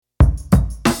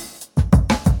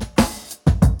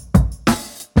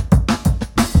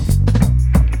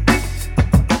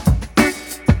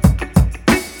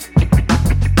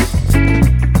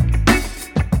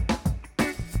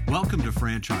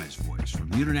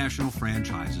the International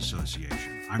Franchise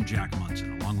Association. I'm Jack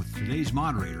Munson, along with today's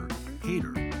moderator,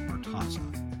 Hader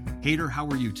Murtaza. Hader, how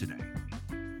are you today?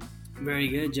 Very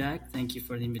good, Jack. Thank you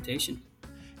for the invitation.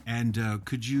 And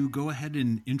could you go ahead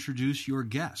and introduce your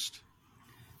guest?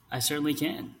 I certainly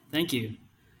can. Thank you.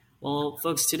 Well,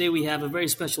 folks, today we have a very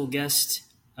special guest,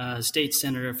 state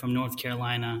senator from North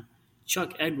Carolina,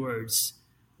 Chuck Edwards,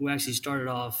 who actually started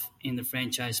off in the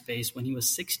franchise space when he was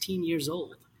 16 years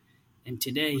old. And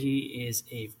today he is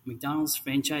a McDonald's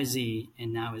franchisee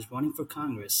and now is running for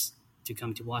Congress to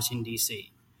come to Washington,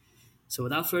 D.C. So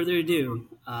without further ado,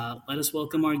 let us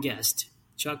welcome our guest.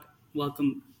 Chuck,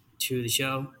 welcome to the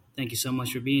show. Thank you so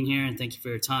much for being here, and thank you for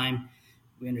your time.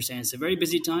 We understand it's a very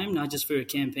busy time, not just for your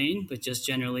campaign, but just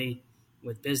generally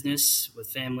with business,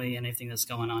 with family, and everything that's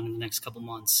going on in the next couple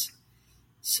months.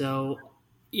 So,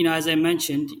 as I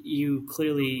mentioned, you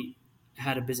clearly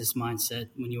had a business mindset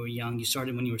when you were young. You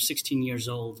started when you were 16 years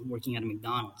old working at a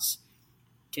McDonald's.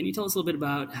 Can you tell us a little bit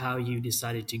about how you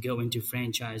decided to go into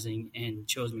franchising and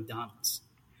chose McDonald's?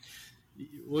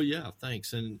 Well, yeah,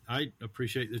 thanks. And I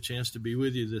appreciate the chance to be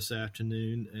with you this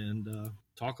afternoon and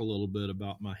talk a little bit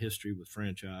about my history with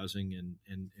franchising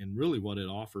and really what it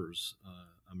offers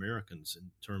Americans in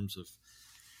terms of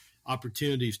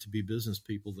opportunities to be business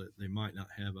people that they might not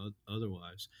have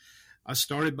otherwise. I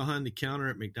started behind the counter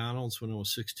at McDonald's when I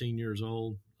was 16 years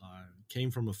old. I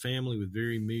came from a family with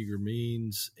very meager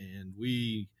means, and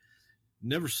we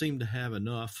never seemed to have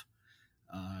enough.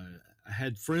 I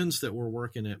had friends that were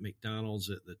working at McDonald's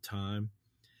at the time,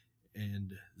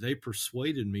 and they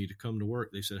persuaded me to come to work.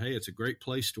 They said, hey, it's a great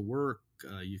place to work.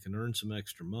 You can earn some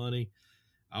extra money.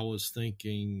 I was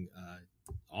thinking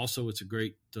also it's a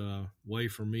great way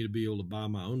for me to be able to buy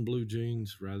my own blue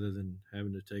jeans rather than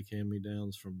having to take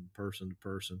hand-me-downs from person to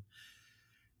person.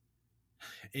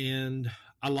 And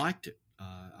I liked it.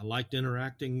 I liked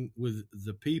interacting with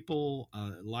the people.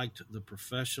 I liked the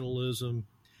professionalism.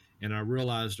 And I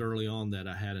realized early on that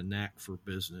I had a knack for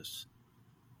business.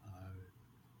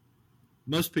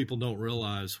 Most people don't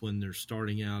realize when they're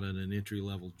starting out in an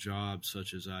entry-level job,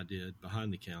 such as I did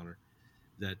behind the counter,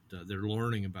 that they're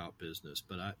learning about business.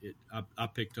 But I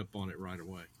picked up on it right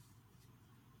away.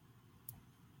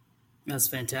 That's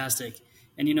fantastic.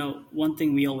 And, one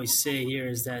thing we always say here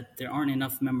is that there aren't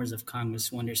enough members of Congress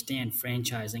who understand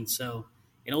franchising. So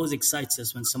it always excites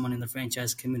us when someone in the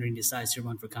franchise community decides to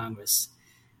run for Congress.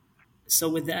 So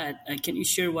with that, can you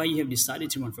share why you have decided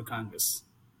to run for Congress?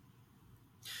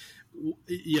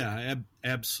 Yeah,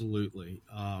 absolutely.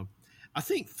 I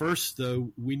think first,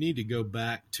 though, we need to go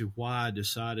back to why I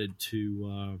decided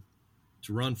to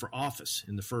run for office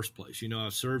in the first place.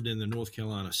 I've served in the North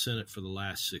Carolina Senate for the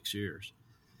last 6 years.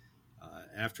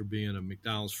 After being a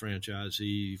McDonald's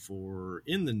franchisee for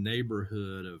in the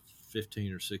neighborhood of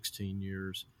 15 or 16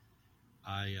 years,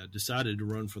 I decided to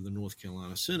run for the North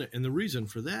Carolina Senate. And the reason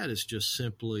for that is just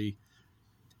simply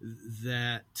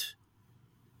that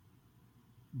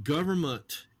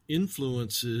government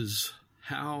influences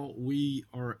how we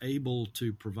are able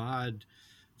to provide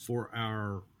for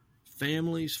our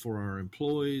families, for our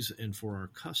employees, and for our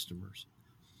customers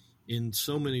in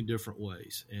so many different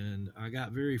ways. And I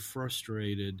got very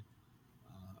frustrated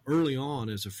early on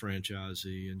as a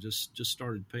franchisee and just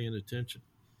started paying attention.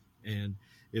 And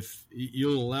if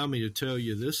you'll allow me to tell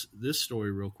you this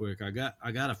story real quick, I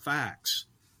got a fax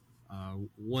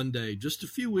one day, just a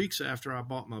few weeks after I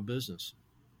bought my business.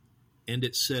 And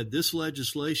it said, this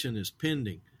legislation is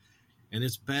pending, and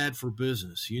it's bad for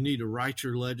business. You need to write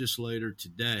your legislator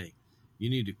today. You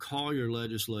need to call your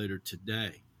legislator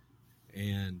today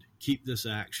and keep this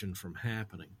action from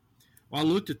happening. Well, I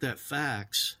looked at that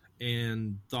fax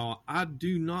and thought, I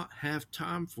do not have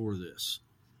time for this.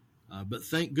 But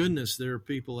thank goodness there are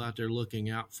people out there looking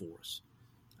out for us.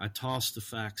 I tossed the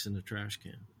fax in the trash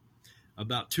can.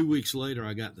 About 2 weeks later,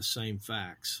 I got the same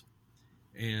fax.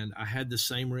 And I had the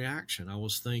same reaction. I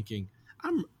was thinking,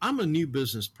 I'm a new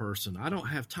business person. I don't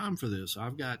have time for this.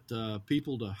 I've got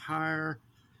people to hire,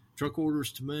 truck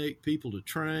orders to make, people to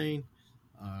train,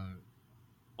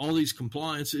 all these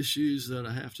compliance issues that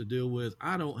I have to deal with.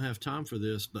 I don't have time for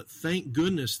this, but thank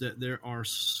goodness that there are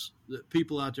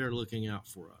people out there looking out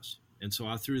for us. And so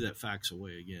I threw that fax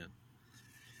away again.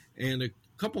 And a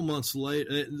couple months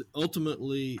later,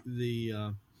 ultimately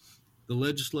the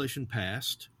legislation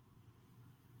passed.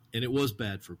 And it was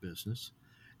bad for business.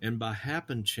 And by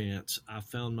happen chance, I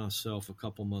found myself a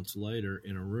couple months later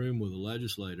in a room with a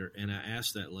legislator, and I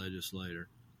asked that legislator,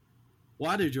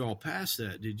 why did you all pass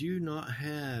that? Did you not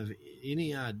have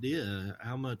any idea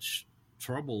how much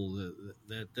trouble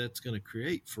that's going to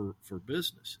create for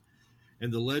business?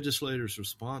 And the legislator's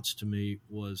response to me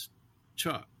was,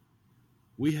 Chuck,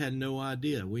 we had no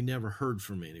idea. We never heard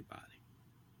from anybody.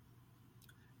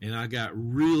 And I got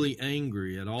really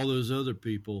angry at all those other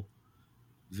people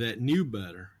that knew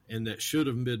better and that should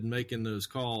have been making those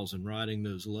calls and writing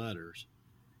those letters.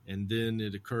 And then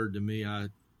it occurred to me,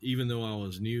 even though I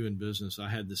was new in business, I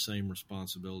had the same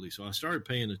responsibility. So I started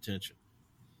paying attention.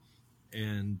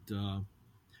 And the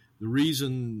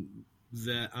reason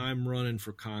that I'm running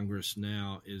for Congress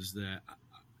now is that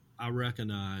I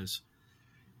recognize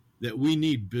that we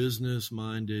need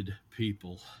business-minded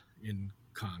people in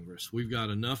Congress. We've got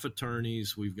enough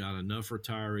attorneys, we've got enough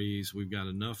retirees, we've got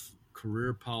enough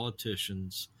career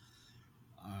politicians.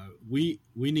 We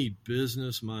need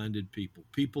business-minded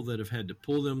people that have had to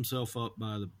pull themselves up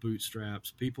by the bootstraps,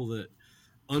 people that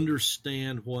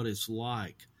understand what it's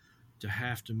like to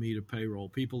have to meet a payroll,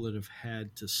 people that have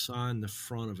had to sign the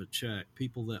front of a check,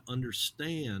 people that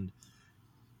understand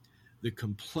the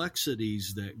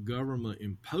complexities that government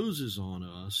imposes on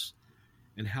us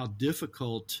and how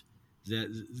difficult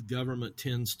that government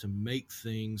tends to make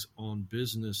things on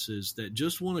businesses that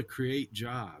just want to create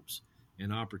jobs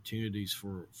and opportunities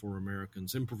for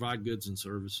Americans and provide goods and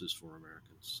services for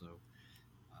Americans. So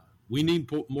we need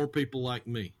more people like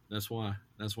me. That's why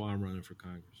I'm running for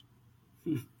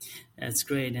Congress. That's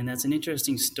great, and that's an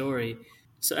interesting story.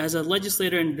 So as a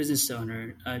legislator and business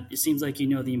owner, it seems like you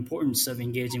know the importance of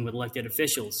engaging with elected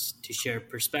officials to share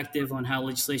perspective on how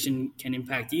legislation can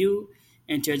impact you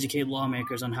and to educate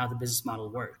lawmakers on how the business model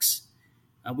works.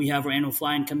 We have our annual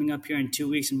fly-in coming up here in 2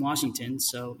 weeks in Washington.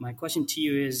 So my question to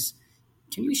you is,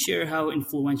 can you share how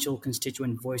influential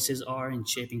constituent voices are in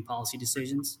shaping policy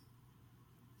decisions?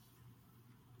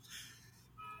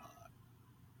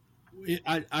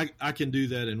 I can do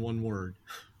that in one word: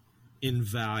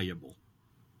 invaluable.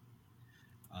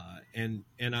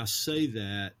 And I say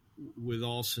that with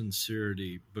all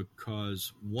sincerity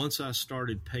because once I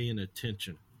started paying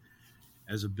attention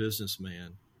as a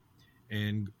businessman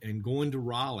and going to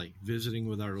Raleigh, visiting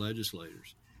with our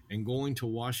legislators, and going to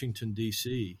Washington,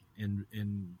 D.C.,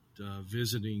 and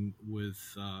visiting with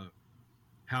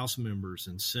House members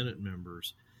and Senate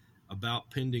members about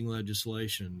pending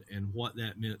legislation and what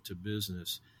that meant to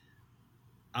business,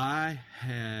 I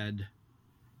had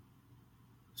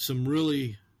some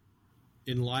really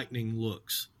enlightening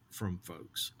looks from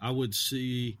folks. I would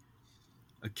see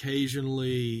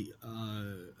occasionally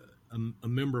a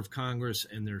member of Congress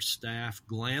and their staff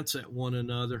glance at one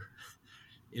another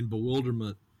in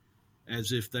bewilderment,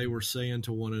 as if they were saying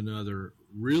to one another,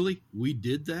 "Really? We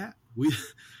did that?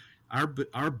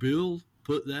 Our bill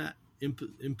put that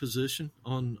imposition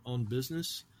on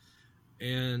business?"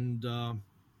 And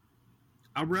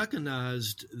I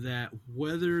recognized that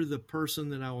whether the person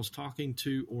that I was talking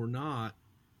to or not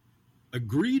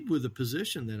agreed with the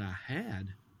position that I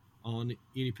had on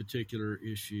any particular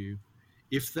issue,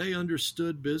 if they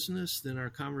understood business, then our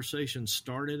conversation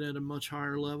started at a much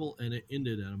higher level and it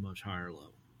ended at a much higher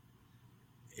level.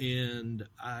 And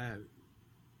I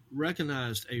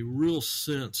recognized a real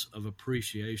sense of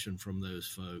appreciation from those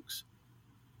folks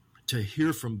to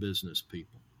hear from business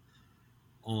people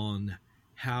on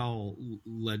how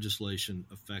legislation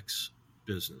affects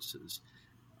businesses.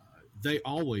 They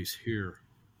always hear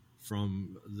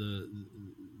from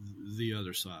the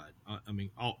other side. I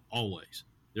mean, always.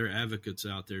 There are advocates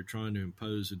out there trying to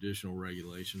impose additional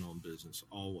regulation on business,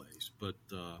 always. But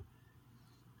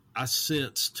I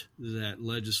sensed that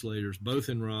legislators, both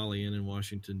in Raleigh and in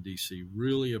Washington, D.C.,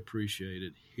 really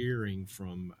appreciated hearing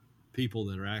from people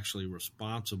that are actually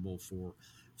responsible for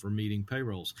meeting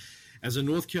payrolls. As a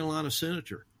North Carolina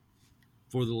senator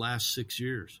for the last 6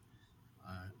 years,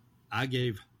 I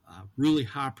gave really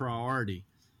high priority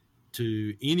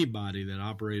to anybody that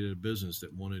operated a business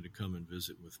that wanted to come and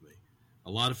visit with me.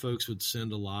 A lot of folks would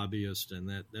send a lobbyist,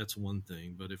 and that's one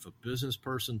thing. But if a business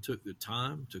person took the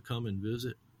time to come and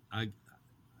visit, I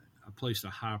placed a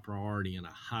high priority and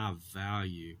a high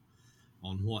value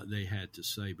on what they had to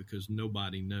say, because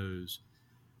nobody knows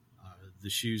the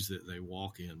shoes that they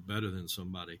walk in better than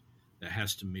somebody that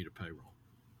has to meet a payroll.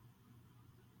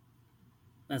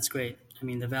 That's great. I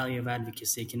mean, the value of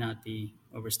advocacy cannot be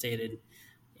overstated.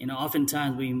 You know,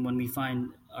 oftentimes when we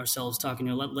find ourselves talking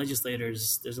to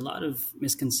legislators, there's a lot of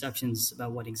misconceptions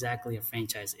about what exactly a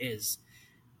franchise is.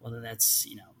 Whether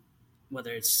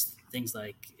it's things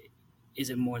like, is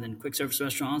it more than quick service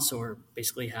restaurants, or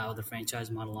basically how the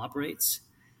franchise model operates?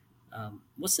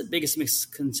 What's the biggest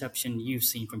misconception you've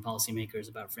seen from policymakers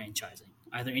about franchising,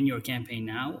 either in your campaign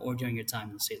now or during your time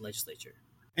in the state legislature?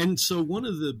 And so one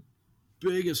of the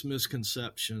biggest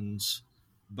misconceptions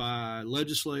by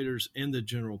legislators and the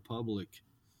general public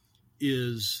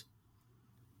is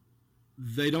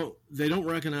they don't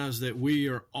recognize that we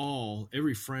are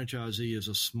every franchisee is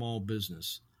a small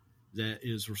business that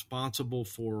is responsible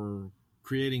for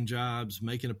creating jobs,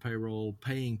 making a payroll,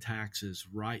 paying taxes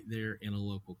right there in a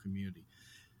local community.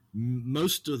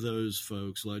 Most of those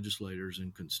folks, legislators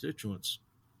and constituents,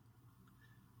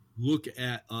 look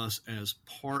at us as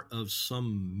part of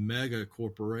some mega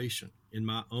corporation. In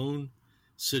my own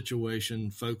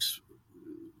situation, folks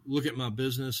look at my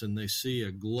business and they see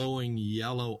a glowing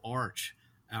yellow arch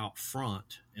out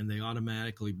front, and they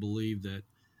automatically believe that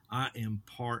I am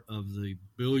part of the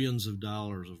billions of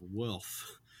dollars of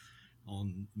wealth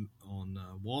on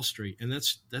Wall Street, and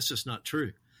that's just not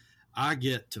true. I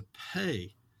get to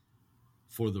pay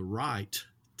for the right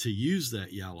to use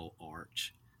that yellow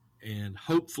arch, and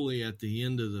hopefully at the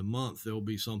end of the month there'll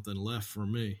be something left for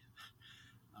me.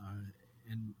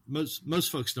 And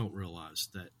most folks don't realize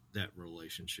that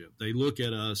relationship. They look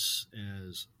at us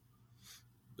as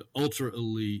the ultra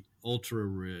elite, ultra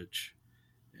rich,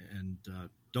 and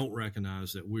don't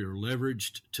recognize that we are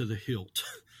leveraged to the hilt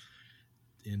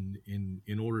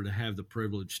in order to have the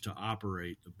privilege to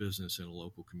operate a business in a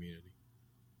local community.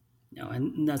 No,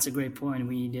 and that's a great point.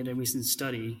 We did a recent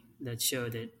study that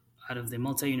showed that out of the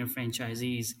multi-unit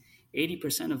franchisees,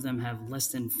 80% of them have less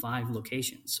than 5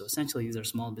 locations. So essentially, these are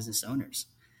small business owners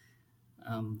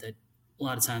that a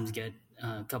lot of times get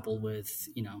coupled with,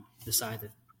 the side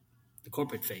that the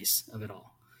corporate face of it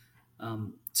all.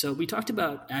 So we talked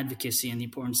about advocacy and the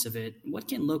importance of it. What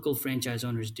can local franchise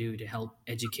owners do to help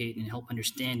educate and help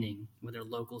understanding with their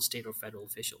local, state, or federal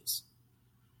officials?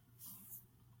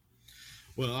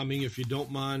 Well, I mean, if you don't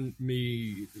mind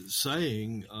me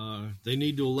saying, they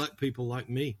need to elect people like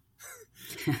me.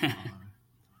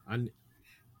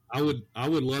 I would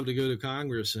love to go to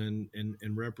Congress and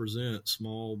represent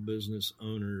small business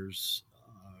owners,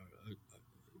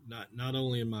 not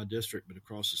only in my district, but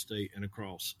across the state and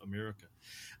across America.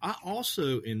 I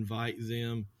also invite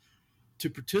them to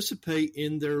participate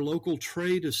in their local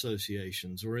trade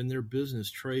associations or in their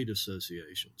business trade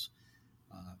associations.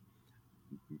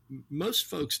 Most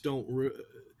folks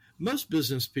most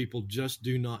business people just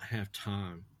do not have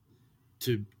time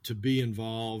to be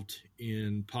involved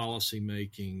in policy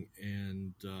making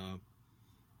and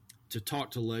to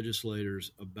talk to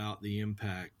legislators about the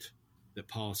impact that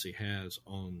policy has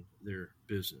on their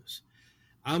business.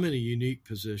 I'm in a unique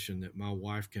position that my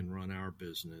wife can run our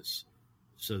business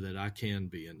so that I can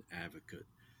be an advocate.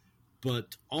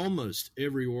 But almost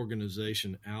every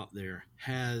organization out there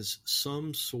has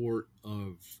some sort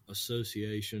of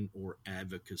association or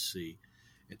advocacy,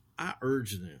 and I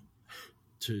urge them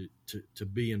to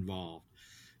be involved,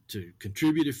 to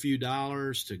contribute a few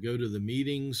dollars, to go to the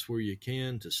meetings where you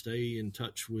can, to stay in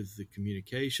touch with the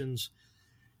communications,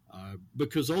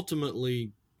 because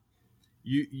ultimately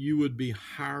you would be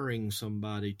hiring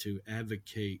somebody to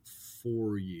advocate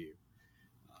for you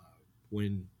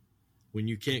when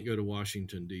you can't go to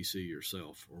Washington, D.C.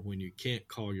 yourself, or when you can't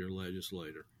call your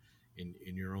legislator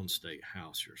in your own state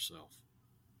house yourself.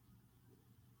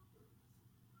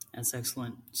 That's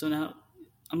excellent. So now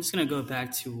I'm just going to go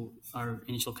back to our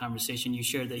initial conversation. You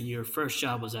shared that your first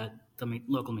job was at the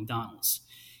local McDonald's.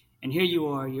 And here you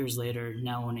are years later,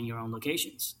 now owning your own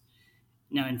locations.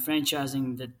 Now, in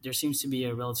franchising, there seems to be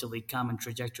a relatively common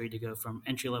trajectory to go from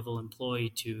entry-level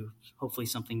employee to hopefully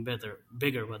something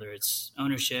bigger, whether it's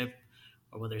ownership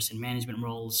or whether it's in management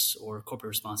roles or corporate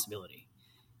responsibility.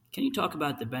 Can you talk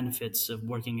about the benefits of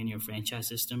working in your franchise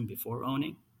system before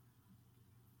owning?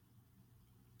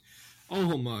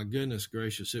 Oh my goodness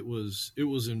gracious, it was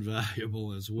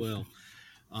invaluable as well.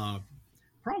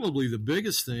 Probably the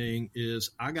biggest thing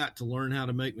is I got to learn how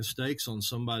to make mistakes on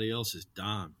somebody else's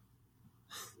dime.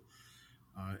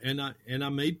 And I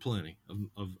made plenty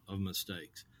of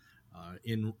mistakes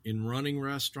in running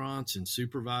restaurants and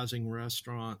supervising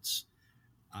restaurants.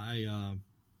 I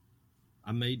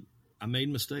made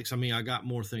mistakes. I mean, I got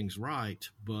more things right,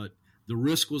 but the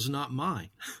risk was not mine.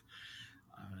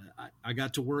 I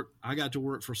got to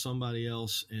work for somebody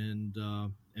else and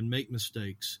make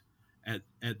mistakes at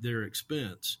their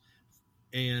expense.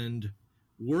 And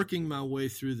working my way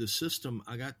through the system,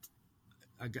 I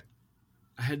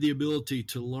had the ability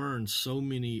to learn so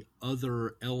many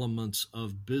other elements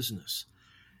of business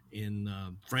in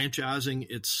franchising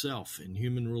itself, in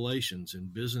human relations, in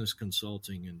business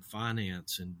consulting, in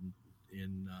finance, in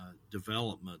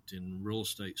development, in real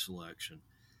estate selection.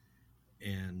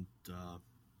 And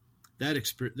that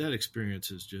experience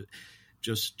has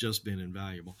just been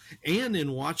invaluable. And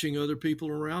in watching other people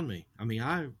around me. I mean,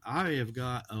 I have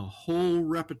got a whole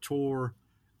repertoire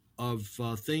of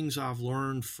things I've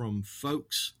learned from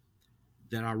folks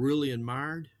that I really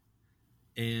admired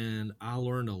And I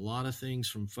learned a lot of things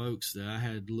from folks that I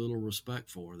had little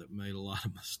respect for that made a lot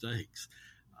of mistakes.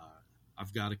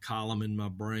 I've got a column in my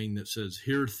brain that says,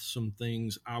 here's some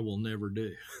things I will never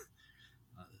do.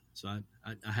 So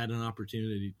I had an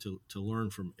opportunity to learn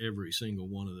from every single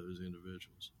one of those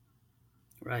individuals.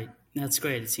 Right. That's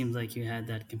great. It seems like you had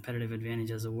that competitive advantage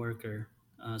as a worker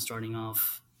starting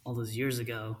off all those years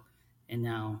ago. And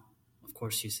now, of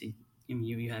course,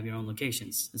 you have your own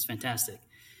locations. It's fantastic.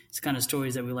 It's the kind of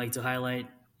stories that we like to highlight.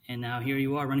 And now here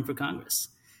you are running for Congress.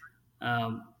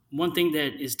 One thing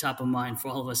that is top of mind for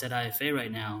all of us at IFA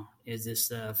right now is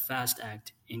this FAST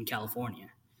Act in California.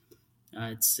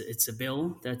 It's a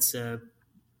bill that's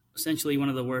essentially one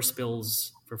of the worst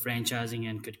bills for franchising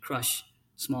and could crush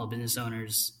small business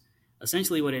owners.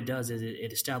 Essentially what it does is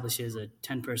it establishes a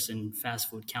 10-person fast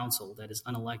food council that is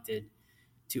unelected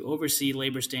to oversee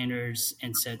labor standards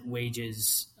and set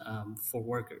wages for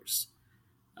workers.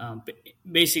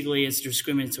 Basically, it's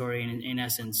discriminatory in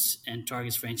essence and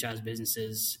targets franchise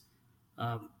businesses,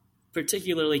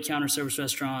 particularly counter service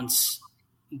restaurants,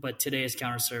 but today is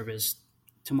counter service,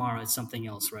 tomorrow it's something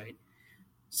else, right?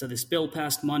 So this bill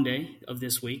passed Monday of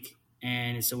this week,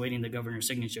 and it's awaiting the governor's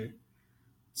signature.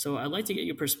 So I'd like to get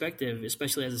your perspective,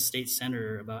 especially as a state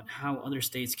senator, about how other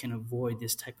states can avoid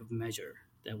this type of measure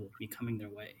that will be coming their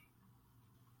way.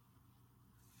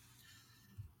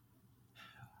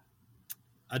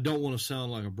 I don't want to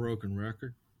sound like a broken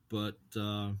record, but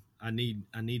I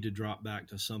need to drop back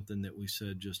to something that we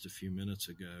said just a few minutes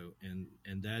ago,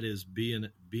 and that is be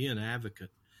an advocate.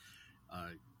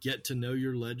 Get to know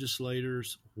your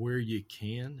legislators where you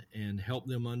can and help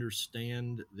them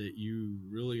understand that you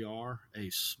really are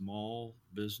a small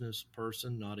business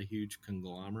person, not a huge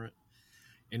conglomerate.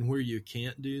 And where you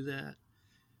can't do that,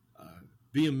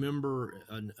 be a member,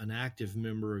 an active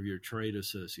member of your trade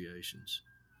associations.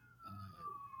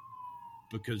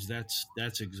 Because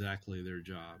that's exactly their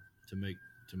job, to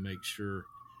make sure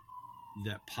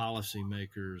that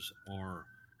policymakers are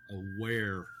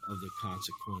aware of the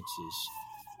consequences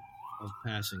of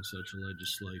passing such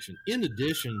legislation. In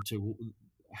addition to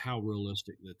how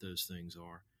realistic that those things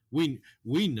are, we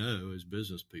know as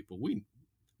business people,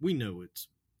 we know it's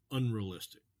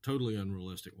unrealistic, totally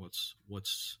unrealistic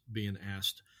what's being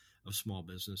asked of small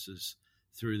businesses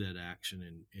through that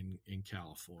action in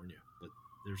California, but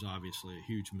there's obviously a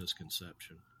huge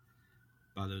misconception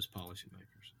by those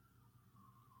policymakers.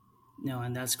 No,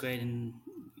 and that's great. And,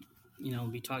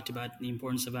 we talked about the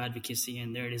importance of advocacy,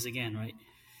 and there it is again, right?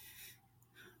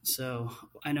 So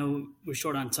I know we're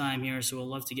short on time here, so we'll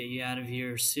love to get you out of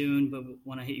here soon, but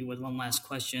want to hit you with one last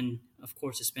question. Of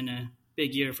course, it's been a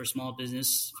big year for small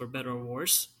business, for better or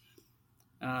worse.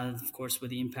 Of course,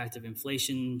 with the impact of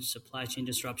inflation, supply chain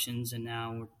disruptions, and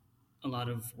now a lot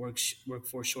of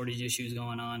workforce shortage issues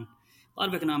going on, a lot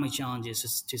of economic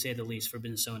challenges, to say the least, for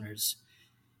business owners.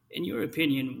 In your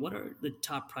opinion, what are the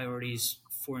top priorities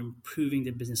for improving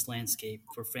the business landscape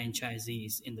for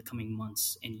franchisees in the coming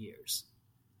months and years?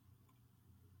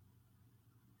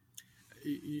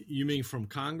 You mean from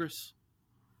Congress?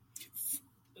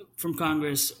 From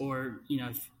Congress, or,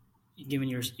 given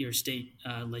your state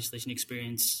legislation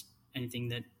experience, anything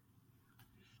that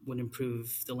would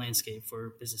improve the landscape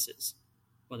for businesses,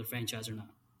 whether franchise or not?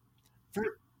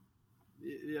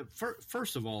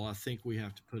 First of all, I think we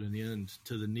have to put an end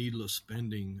to the needless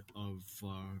spending of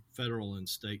federal and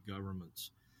state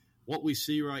governments. What we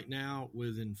see right now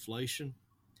with inflation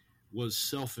was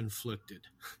self-inflicted.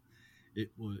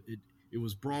 It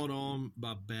was brought on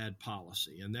by bad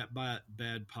policy, and that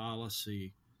bad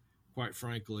policy, quite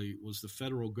frankly, was the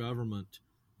federal government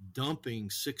dumping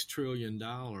 $6 trillion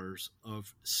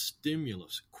of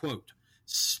stimulus, quote,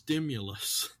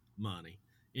 stimulus money,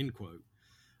 end quote,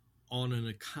 on an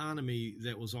economy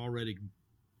that was already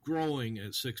growing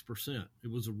at 6%.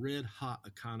 It was a red hot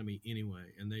economy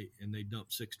anyway, and they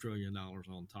dumped $6 trillion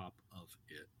on top of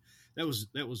it. That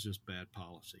was just bad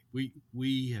policy.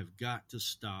 We have got to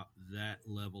stop that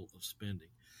level of spending.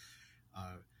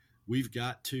 We've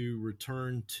got to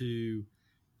return to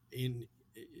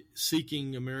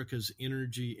seeking America's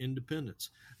energy independence.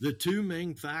 The two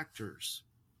main factors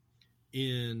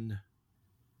in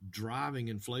driving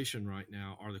inflation right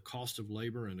now are the cost of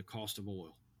labor and the cost of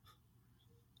oil.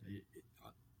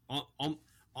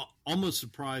 Almost the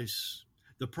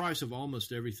price of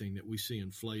almost everything that we see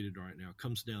inflated right now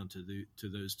comes down to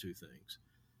those two things.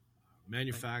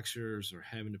 Manufacturers are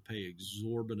having to pay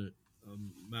exorbitant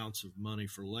amounts of money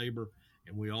for labor,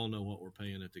 and we all know what we're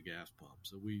paying at the gas pump.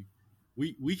 So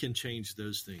we can change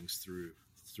those things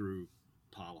through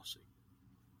policy.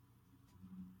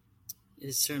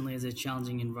 It certainly is a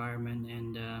challenging environment,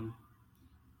 and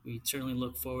We certainly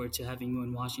look forward to having you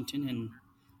in Washington and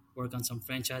work on some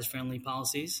franchise-friendly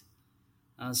policies.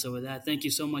 So with that, thank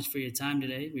you so much for your time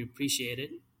today. We appreciate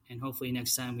it. And hopefully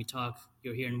next time we talk,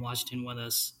 you're here in Washington with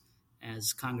us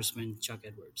as Congressman Chuck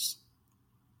Edwards.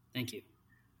 Thank you.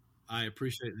 I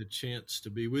appreciate the chance to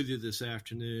be with you this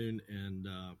afternoon, and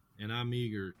I'm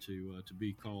eager to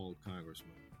be called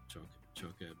Congressman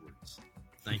Chuck Edwards.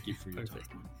 Thank you for your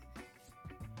time.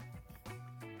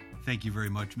 Thank you very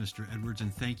much, Mr. Edwards,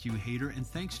 and thank you, Hayter, and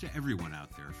thanks to everyone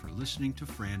out there for listening to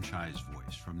Franchise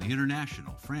Voice from the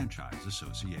International Franchise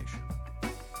Association.